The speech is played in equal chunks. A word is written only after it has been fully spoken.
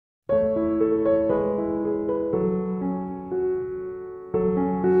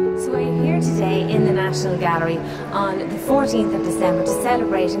National Gallery on the 14th of December to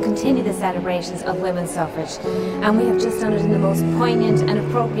celebrate and continue the celebrations of women's suffrage. And we have just done it in the most poignant and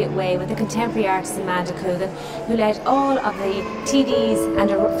appropriate way with the contemporary artist Amanda Coogan, who led all of the TDs and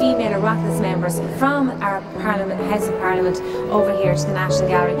female Oireachtas members from our House of Parliament over here to the National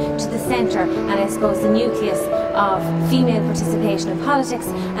Gallery, to the centre, and I suppose the nucleus of female participation in politics,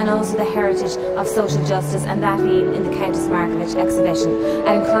 and also the heritage of social justice, and that being in the Countess Markievicz exhibition.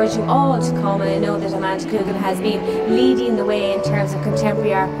 I encourage you all to come, and I know that Amanda Coogan has been leading the way in terms of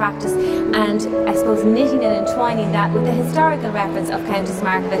contemporary art practice, and I suppose knitting and entwining that with the historical reference of Countess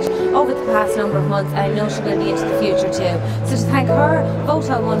Markievicz over the past number of months, and I know she will be into the future too. So to thank her,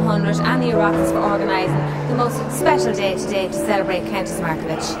 Vótáil 100 and the Oireachtas for organising the most special day today to celebrate Countess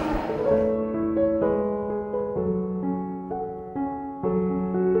Markievicz.